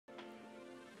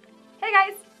Hi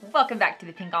guys, welcome back to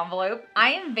the Pink Envelope.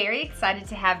 I am very excited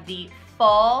to have the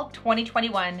Fall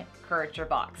 2021 Curateur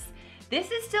Box.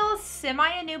 This is still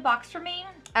a new box for me.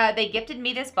 They gifted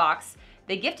me this box.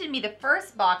 They gifted me the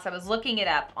first box. I was looking it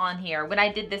up on here when I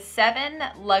did the 7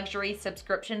 luxury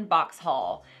subscription box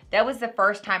haul. That was the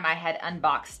first time I had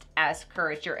unboxed as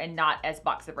Curateur and not as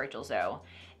Box of Rachel Zoe.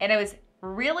 And I was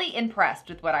really impressed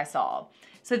with what I saw.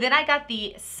 So then I got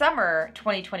the Summer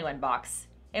 2021 box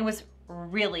and was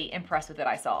really impressed with what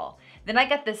I saw. Then I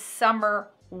got the Summer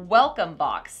Welcome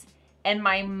box and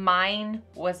my mind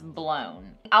was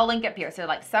blown. I'll link up here. So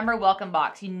like Summer Welcome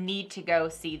box, you need to go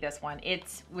see this one.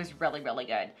 It was really, really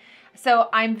good. So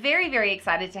I'm very, very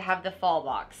excited to have the fall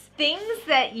box. Things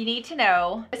that you need to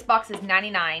know. This box is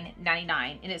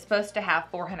 $99.99 and it's supposed to have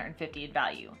 $450 in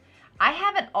value. I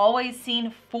haven't always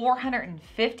seen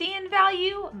 $450 in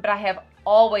value, but I have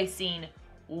always seen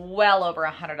well over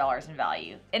 $100 in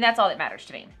value. And that's all that matters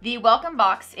to me. The welcome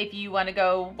box, if you want to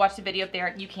go watch the video up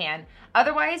there, you can.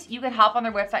 Otherwise, you can hop on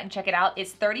their website and check it out.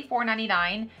 It's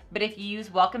 $34.99, but if you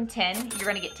use welcome 10, you're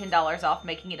gonna get $10 off,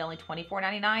 making it only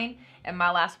 $24.99. And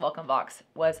my last welcome box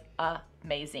was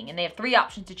amazing. And they have 3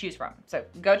 options to choose from, so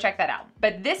go check that out.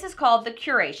 But this is called the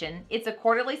Curation. It's a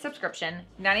quarterly subscription,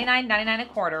 $99.99 a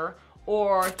quarter,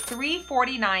 or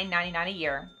 $349.99 a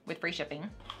year with free shipping.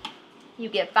 You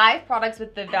get 5 products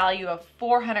with the value of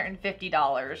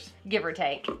 $450, give or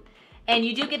take. And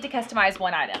you do get to customize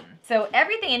 1 item. So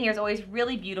everything in here is always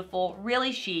really beautiful,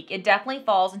 really chic. It definitely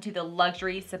falls into the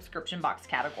luxury subscription box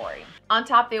category. On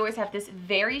top, they always have this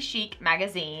very chic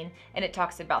magazine, and it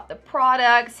talks about the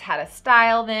products, how to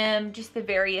style them, just the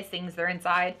various things that are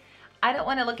inside. I don't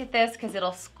want to look at this because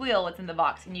it'll squeal what's in the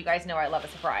box, and you guys know I love a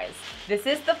surprise. This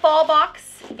is the fall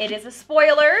box. It is a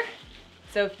spoiler.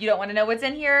 So if you don't want to know what's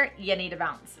in here, you need to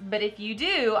bounce. But if you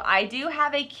do, I do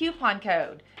have a coupon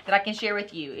code that I can share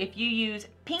with you. If you use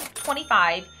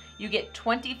PINK25, you get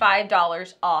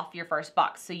 $25 off your first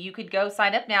box. So you could go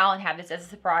sign up now and have this as a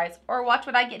surprise, or watch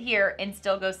what I get here and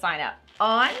still go sign up.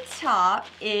 On top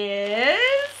is,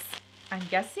 I'm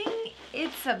guessing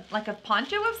it's like a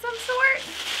poncho of some sort.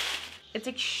 It's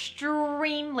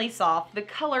extremely soft. The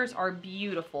colors are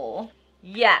beautiful.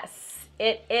 Yes.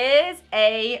 It is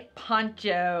a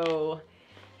poncho.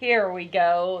 Here we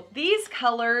go. These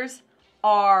colors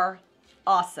are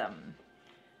awesome.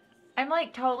 I'm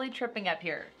like totally tripping up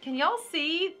here. Can y'all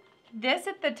see this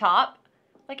at the top?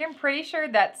 Like I'm pretty sure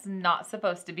that's not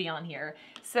supposed to be on here.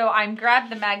 So I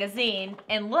grabbed the magazine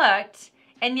and looked,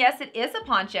 and yes, it is a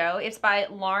poncho. It's by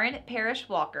Lauren Parrish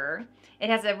Walker.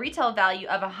 It has a retail value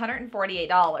of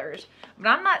 $148, but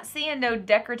I'm not seeing no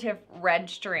decorative red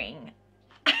string.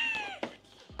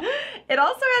 It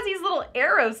also has these little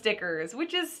arrow stickers,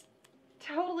 which is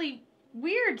totally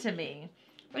weird to me.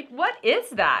 Like, what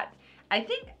is that? I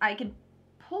think I can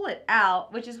pull it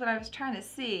out, which is what I was trying to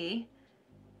see,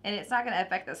 and it's not going to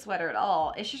affect the sweater at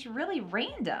all. It's just really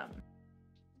random.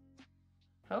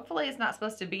 Hopefully it's not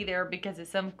supposed to be there because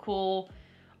it's some cool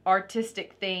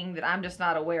artistic thing that I'm just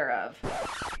not aware of.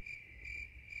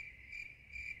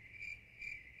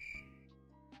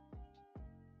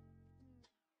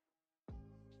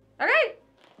 Okay.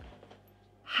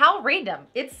 How random.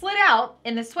 It slid out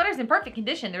and the sweater's in perfect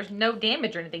condition. There's no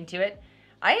damage or anything to it.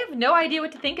 I have no idea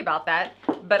what to think about that,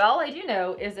 but all I do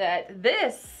know is that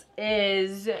this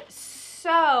is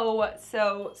so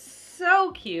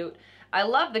cute. I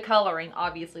love the coloring,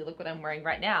 obviously. Look what I'm wearing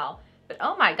right now. But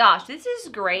oh my gosh, this is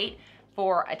great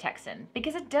for a Texan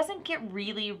because it doesn't get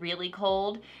really, really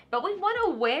cold, but we want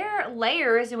to wear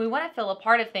layers and we want to feel a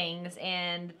part of things,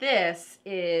 and this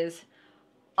is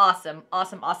awesome,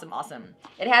 awesome, awesome, awesome.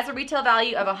 It has a retail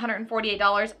value of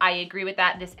 $148. I agree with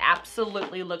that. This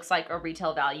absolutely looks like a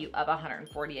retail value of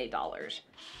 $148.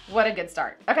 What a good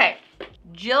start. Okay,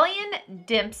 Jillian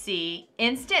Dempsey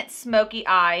Instant Smoky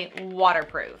Eye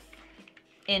Waterproof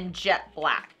in jet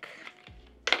black.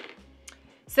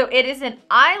 So it is an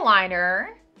eyeliner.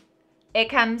 It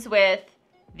comes with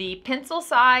the pencil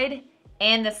side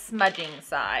and the smudging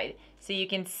side. So you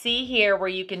can see here where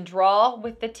you can draw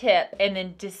with the tip and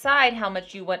then decide how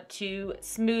much you want to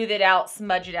smooth it out,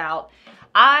 smudge it out.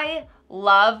 I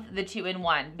love the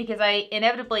 2-in-1 because I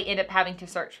inevitably end up having to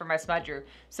search for my smudger.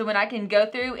 So when I can go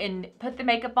through and put the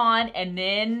makeup on and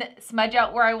then smudge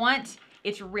out where I want,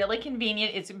 it's really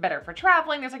convenient. It's better for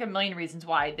traveling. There's like a million reasons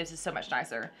why this is so much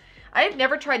nicer. I've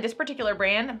never tried this particular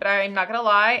brand, but I'm not gonna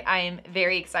lie, I am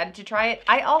very excited to try it.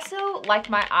 I also like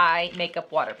my eye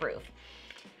makeup waterproof.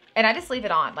 And I just leave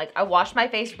it on. Like I wash my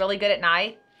face really good at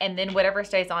night and then whatever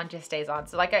stays on just stays on.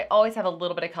 So like I always have a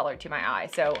little bit of color to my eye.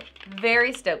 So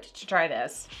very stoked to try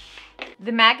this.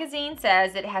 The magazine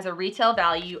says it has a retail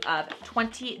value of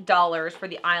 $20 for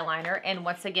the eyeliner. And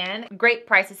once again, great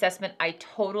price assessment. I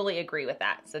totally agree with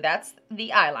that. So that's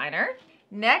the eyeliner.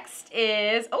 Next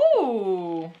is,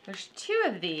 oh, there's two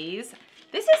of these.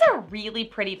 This is a really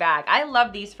pretty bag. I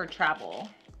love these for travel.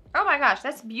 Oh my gosh,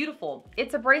 that's beautiful.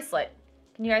 It's a bracelet.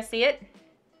 Can you guys see it?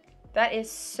 That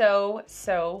is so,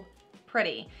 so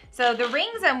pretty. So the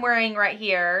rings I'm wearing right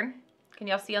here, can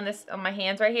y'all see on my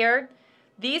hands right here?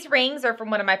 These rings are from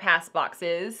one of my past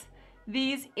boxes.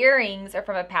 These earrings are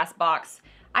from a past box.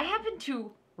 I happen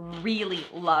to really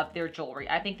love their jewelry.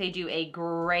 I think they do a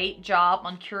great job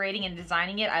on curating and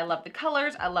designing it. I love the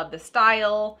colors. I love the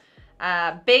style.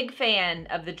 Big fan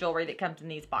of the jewelry that comes in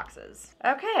these boxes.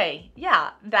 Okay,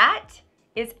 yeah, that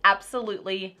is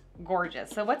absolutely gorgeous.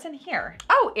 So what's in here?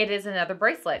 Oh, it is another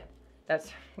bracelet.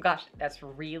 That's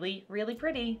really, really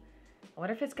pretty. I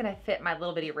wonder if it's gonna fit my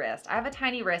little bitty wrist. I have a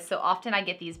tiny wrist, so often I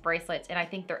get these bracelets and I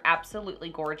think they're absolutely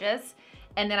gorgeous.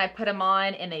 And then I put them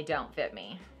on and they don't fit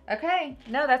me. Okay,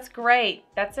 no, that's great.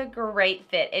 That's a great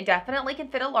fit. It definitely can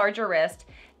fit a larger wrist.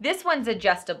 This one's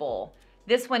adjustable.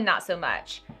 This one, not so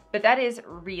much. But that is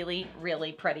really,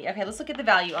 really pretty. Okay, let's look at the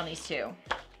value on these two.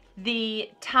 The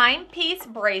Timepiece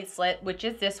bracelet, which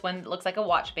is this one that looks like a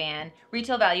watch band,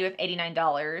 retail value of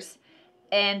 $89.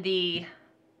 And the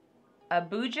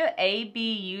Abuja,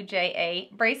 A-B-U-J-A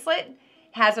bracelet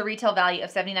has a retail value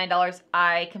of $79.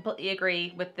 I completely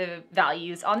agree with the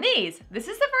values on these. This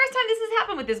is the first time this has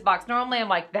happened with this box. Normally I'm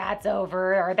like, that's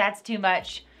over or that's too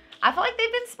much. I feel like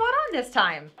they've been spot on this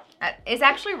time. It's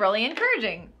actually really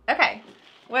encouraging. Okay,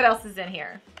 what else is in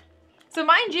here? So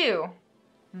mind you,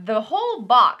 the whole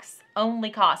box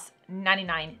only costs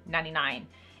 $99.99.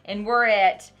 And we're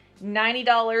at $90,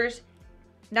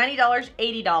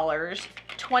 $80,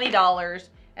 $20,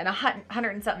 and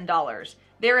 $100 and something dollars.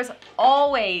 There is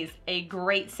always a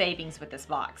great savings with this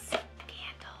box.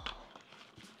 Candle.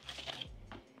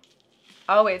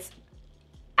 Oh, it's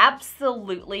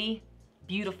absolutely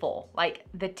beautiful. Like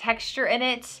the texture in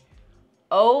it.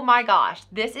 Oh my gosh,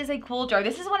 this is a cool jar.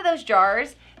 This is one of those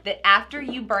jars that after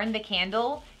you burn the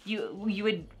candle, you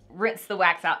would rinse the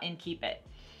wax out and keep it.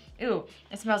 Ooh,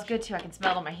 it smells good too. I can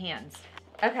smell it on my hands.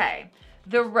 Okay,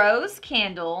 the rose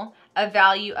candle, a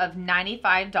value of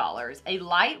 $95. A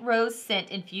light rose scent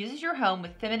infuses your home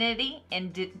with femininity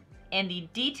and the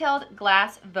detailed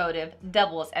glass votive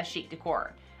doubles as chic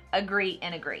decor. Agree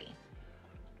and agree.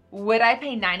 Would I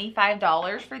pay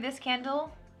 $95 for this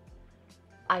candle?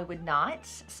 I would not.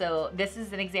 So this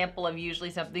is an example of usually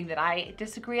something that I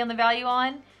disagree on the value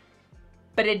on,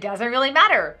 but it doesn't really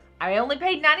matter. I only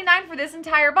paid $99 for this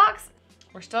entire box.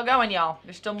 We're still going, y'all.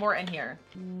 There's still more in here.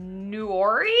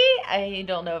 Nuori, I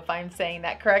don't know if I'm saying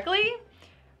that correctly.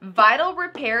 Vital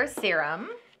Repair Serum.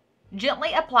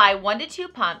 Gently apply 1 to 2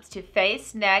 pumps to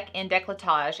face, neck, and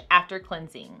décolletage after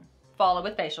cleansing. Follow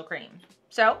with facial cream.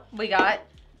 So we got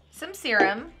some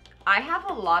serum. I have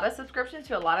a lot of subscriptions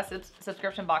to a lot of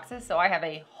subscription boxes, so I have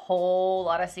a whole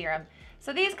lot of serum.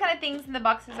 So these kind of things in the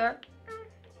boxes are,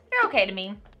 they're okay to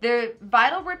me. The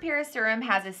Vital Repair Serum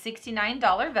has a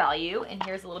 $69 value, and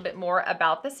here's a little bit more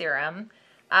about the serum.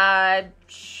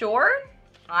 Sure,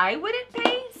 I wouldn't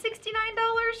pay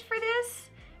 $69 for this,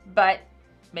 but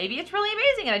maybe it's really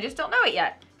amazing and I just don't know it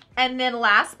yet. And then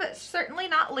last but certainly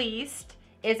not least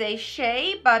is a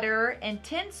Shea Butter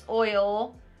Intense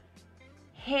Oil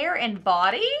Hair and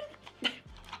Body.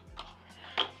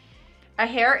 A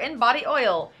hair and body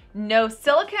oil. No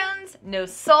silicones, no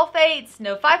sulfates,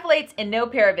 no phycolates, and no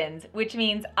parabens, which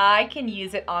means I can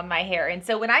use it on my hair. And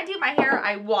so when I do my hair,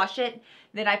 I wash it,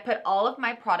 then I put all of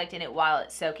my product in it while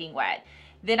it's soaking wet.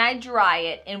 Then I dry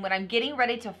it, and when I'm getting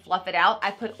ready to fluff it out, I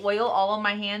put oil all on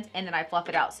my hands and then I fluff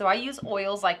it out. So I use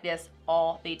oils like this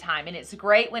all the time, and it's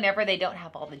great whenever they don't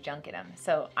have all the junk in them.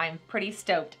 So I'm pretty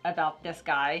stoked about this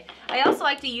guy. I also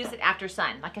like to use it after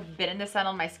sun. Like I've been in the sun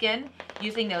on my skin,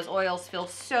 using those oils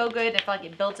feels so good. I feel like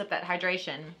it builds up that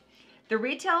hydration. The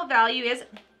retail value is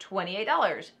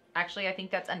 $28. Actually, I think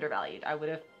that's undervalued. I would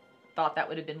have thought that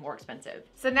would have been more expensive.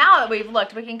 So now that we've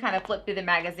looked, we can kind of flip through the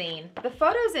magazine. The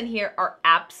photos in here are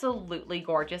absolutely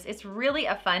gorgeous. It's really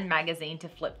a fun magazine to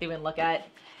flip through and look at.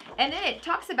 And then it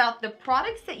talks about the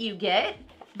products that you get,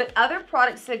 but other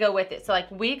products that go with it. So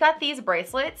like we got these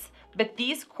bracelets, but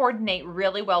these coordinate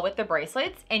really well with the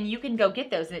bracelets, and you can go get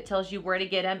those and it tells you where to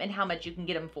get them and how much you can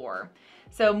get them for.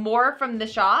 So more from the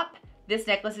shop. This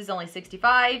necklace is only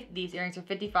 $65, these earrings are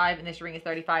 $55, and this ring is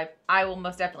 $35. I will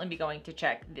most definitely be going to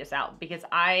check this out because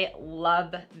I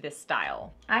love this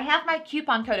style. I have my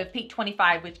coupon code of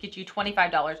PEAK25, which gets you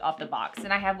 $25 off the box,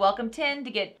 and I have Welcome 10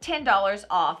 to get $10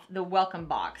 off the welcome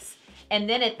box. And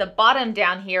then at the bottom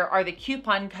down here are the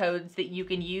coupon codes that you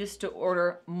can use to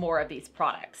order more of these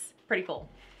products. Pretty cool.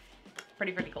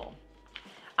 Pretty cool.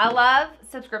 I love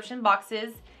subscription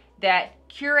boxes that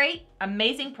curate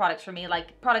amazing products for me,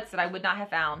 like products that I would not have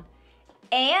found,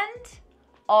 and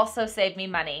also save me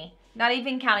money. Not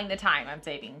even counting the time I'm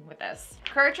saving with this.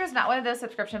 Curateur is not one of those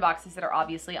subscription boxes that are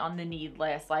obviously on the need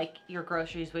list like your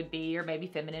groceries would be or maybe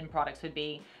feminine products would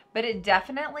be, but it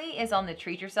definitely is on the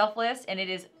treat yourself list, and it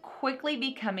is quickly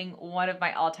becoming one of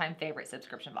my all-time favorite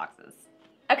subscription boxes.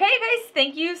 Okay, guys,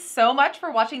 thank you so much for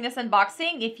watching this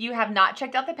unboxing. If you have not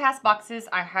checked out the past boxes,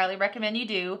 I highly recommend you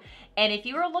do. And if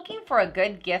you are looking for a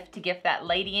good gift to gift that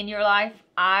lady in your life,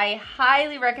 I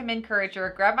highly recommend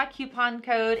Curateur. Grab my coupon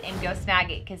code and go snag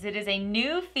it, because it is a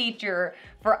new feature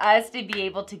for us to be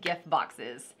able to gift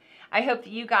boxes. I hope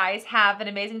that you guys have an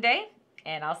amazing day,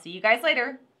 and I'll see you guys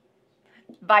later.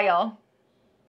 Bye, y'all.